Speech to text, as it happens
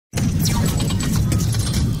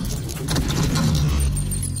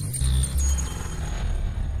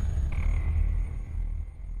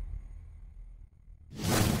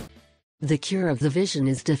The cure of the vision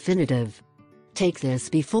is definitive. Take this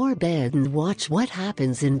before bed and watch what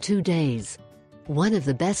happens in 2 days. One of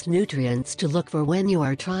the best nutrients to look for when you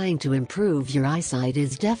are trying to improve your eyesight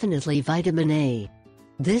is definitely vitamin A.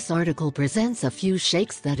 This article presents a few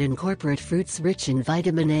shakes that incorporate fruits rich in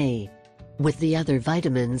vitamin A. With the other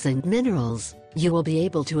vitamins and minerals, you will be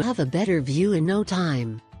able to have a better view in no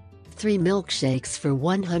time. 3 milkshakes for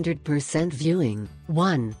 100% viewing.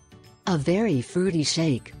 1. A very fruity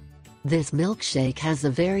shake. This milkshake has a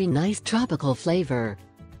very nice tropical flavor.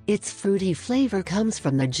 Its fruity flavor comes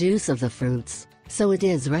from the juice of the fruits, so it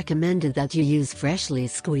is recommended that you use freshly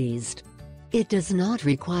squeezed. It does not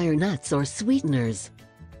require nuts or sweeteners.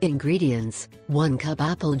 Ingredients: 1 cup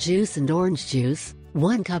apple juice and orange juice,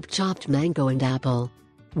 1 cup chopped mango and apple,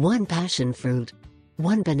 1 passion fruit,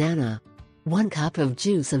 1 banana, 1 cup of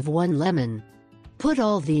juice of 1 lemon. Put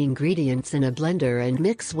all the ingredients in a blender and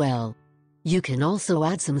mix well. You can also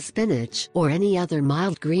add some spinach or any other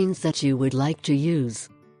mild greens that you would like to use.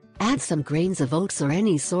 Add some grains of oats or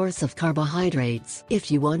any source of carbohydrates if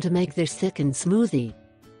you want to make this thickened smoothie.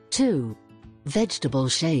 2. Vegetable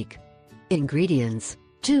shake. Ingredients: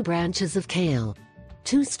 2 branches of kale,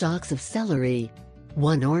 2 stalks of celery,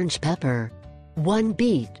 1 orange pepper, 1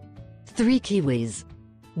 beet, 3 kiwis.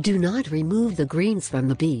 Do not remove the greens from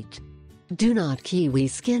the beet. Do not kiwi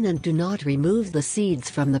skin and do not remove the seeds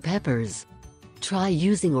from the peppers. Try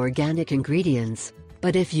using organic ingredients,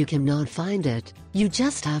 but if you cannot find it, you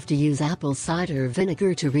just have to use apple cider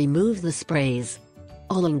vinegar to remove the sprays.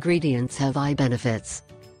 All ingredients have eye benefits.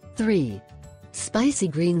 3. Spicy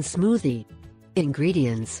green smoothie.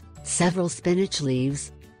 Ingredients: several spinach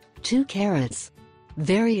leaves, 2 carrots,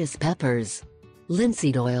 various peppers,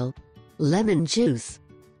 linseed oil, lemon juice,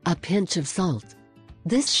 a pinch of salt.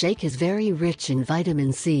 This shake is very rich in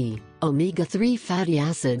vitamin C, omega-3 fatty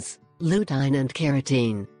acids, lutein and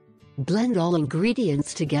carotene. Blend all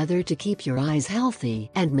ingredients together to keep your eyes healthy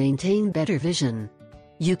and maintain better vision.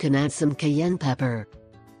 You can add some cayenne pepper.